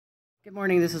Good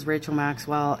morning, this is Rachel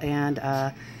Maxwell, and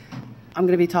I'm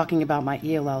going to be talking about my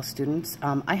ELL students.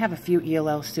 I have a few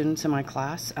ELL students in my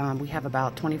class. We have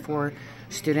about 24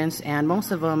 students, and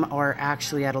most of them are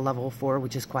actually at a level 4,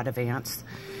 which is quite advanced.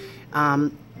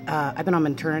 I've been on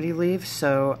maternity leave,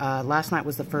 so last night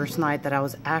was the first night that I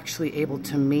was actually able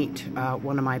to meet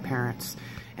one of my parents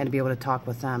and to be able to talk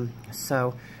with them.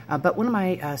 So, but one of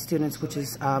my students, which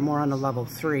is more on a level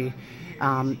 3,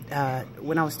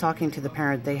 when I was talking to the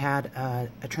parent, they had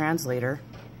a translator,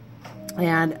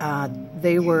 and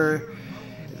they were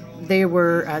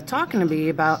talking to me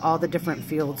about all the different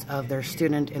fields of their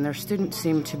student, and their student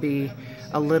seemed to be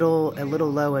a little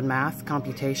low in math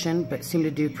computation, but seemed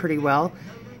to do pretty well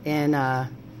in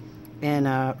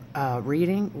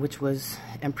reading, which was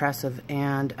impressive.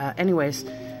 And anyways,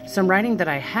 some writing that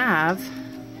I have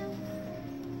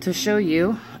to show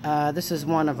you. This is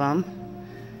one of them.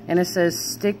 And it says,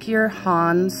 stick your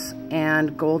Hans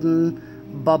and golden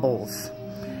bubbles.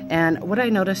 And what I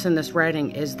noticed in this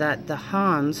writing is that the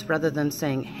Hans, rather than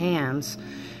saying hands,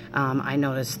 I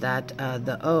noticed that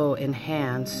the O in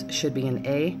hands should be an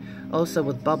A. Also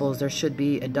with bubbles, there should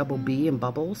be a double B in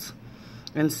bubbles.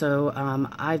 And so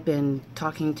I've been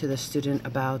talking to the student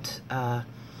about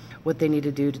what they need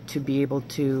to do to be able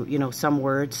to, you know, some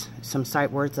words, some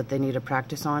sight words that they need to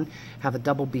practice on, have a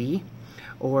double B,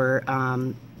 or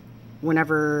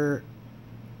whenever,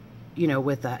 you know,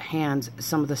 with hands,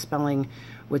 some of the spelling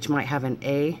which might have an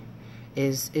A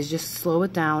is just slow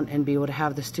it down and be able to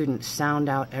have the student sound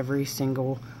out every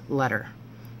single letter.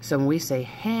 So when we say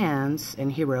hands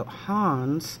and he wrote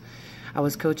Hans, I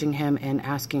was coaching him and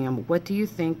asking him, what do you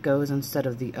think goes instead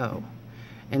of the O?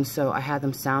 And so I had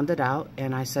them sound it out,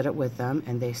 and I said it with them,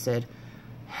 and they said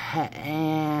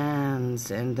hands,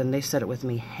 and then they said it with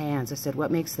me, hands. I said, what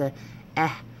makes the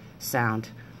eh sound?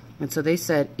 And so they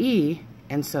said E,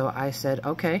 and so I said,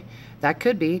 okay, that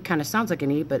could be, kind of sounds like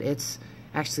an E, but it's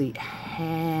actually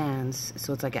hands,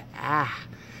 so it's like a ah.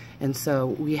 And so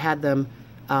we had them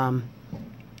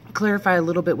clarify a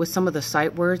little bit with some of the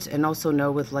sight words, and also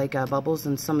know with like bubbles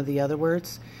and some of the other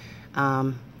words.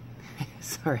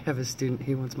 Sorry, I have a student,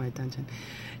 he wants my attention.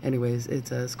 Anyways,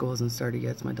 it's school hasn't started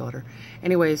yet, it's my daughter.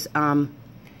 Anyways,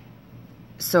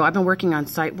 so I've been working on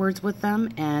sight words with them,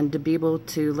 and to be able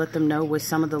to let them know with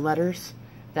some of the letters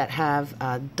that have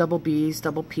double B's,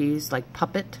 double P's, like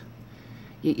puppet.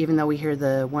 Even though we hear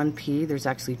the one P, there's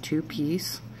actually two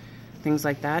P's, things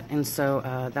like that. And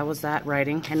so that was that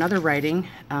writing. Another writing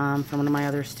from one of my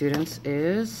other students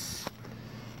is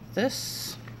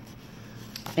this.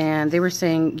 And they were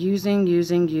saying using,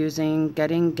 using, using,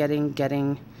 getting, getting,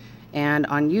 getting, and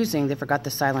on using, they forgot the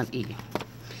silent E.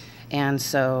 And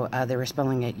so they were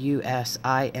spelling it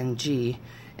U-S-I-N-G.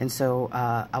 And so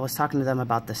I was talking to them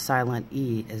about the silent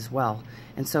E as well.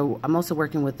 And so I'm also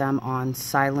working with them on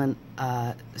silent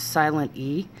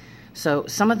E. So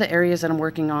some of the areas that I'm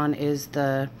working on is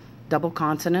the double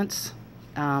consonants,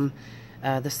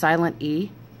 the silent E.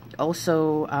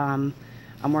 Also,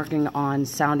 I'm working on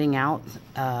sounding out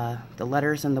the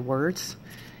letters and the words.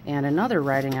 And another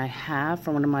writing I have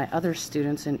from one of my other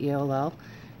students in ELL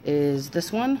is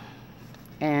this one.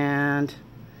 And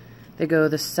they go,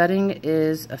 the setting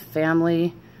is a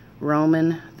family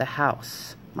roaming the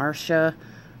house. Marcia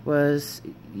was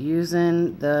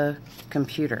using the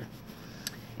computer.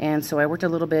 And so I worked a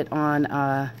little bit on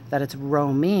that it's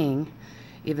roaming,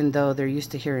 even though they're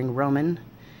used to hearing Roman.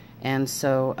 And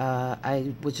so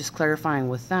I was just clarifying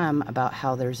with them about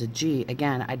how there's a G.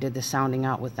 Again, I did the sounding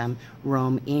out with them,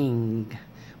 roaming.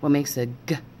 What makes a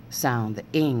G sound, the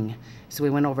ing. So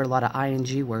we went over a lot of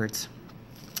ing words.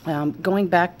 Going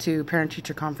back to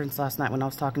parent-teacher conference last night when I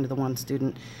was talking to the one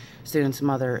student's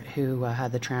mother who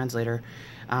had the translator,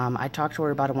 I talked to her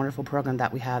about a wonderful program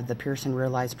that we have, the Pearson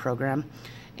Realize program,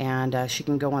 and she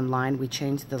can go online. We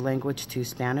changed the language to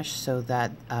Spanish so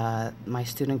that my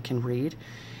student can read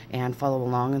and follow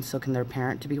along, and so can their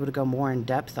parent, to be able to go more in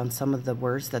depth on some of the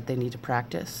words that they need to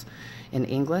practice in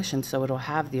English. And so it'll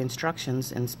have the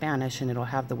instructions in Spanish, and it'll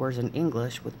have the words in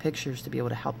English with pictures to be able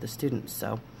to help the students.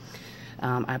 So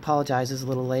I apologize, it's a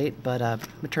little late, but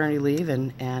maternity leave,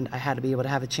 and I had to be able to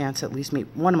have a chance to at least meet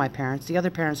one of my parents. The other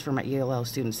parents for my ELL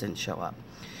students didn't show up.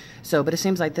 So, but it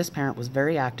seems like this parent was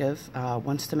very active,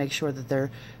 wants to make sure that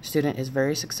their student is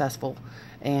very successful.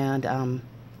 And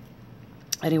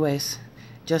anyways,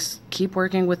 just keep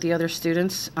working with the other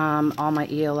students, all my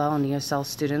ELL and ESL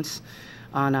students,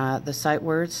 on the sight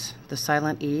words, the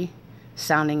silent E,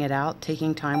 sounding it out,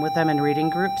 taking time with them in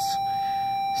reading groups.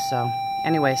 So,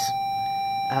 anyways,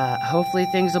 hopefully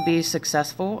things will be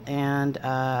successful, and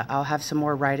I'll have some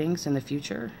more writings in the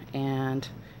future, and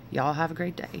y'all have a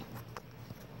great day.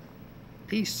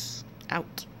 Peace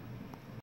out.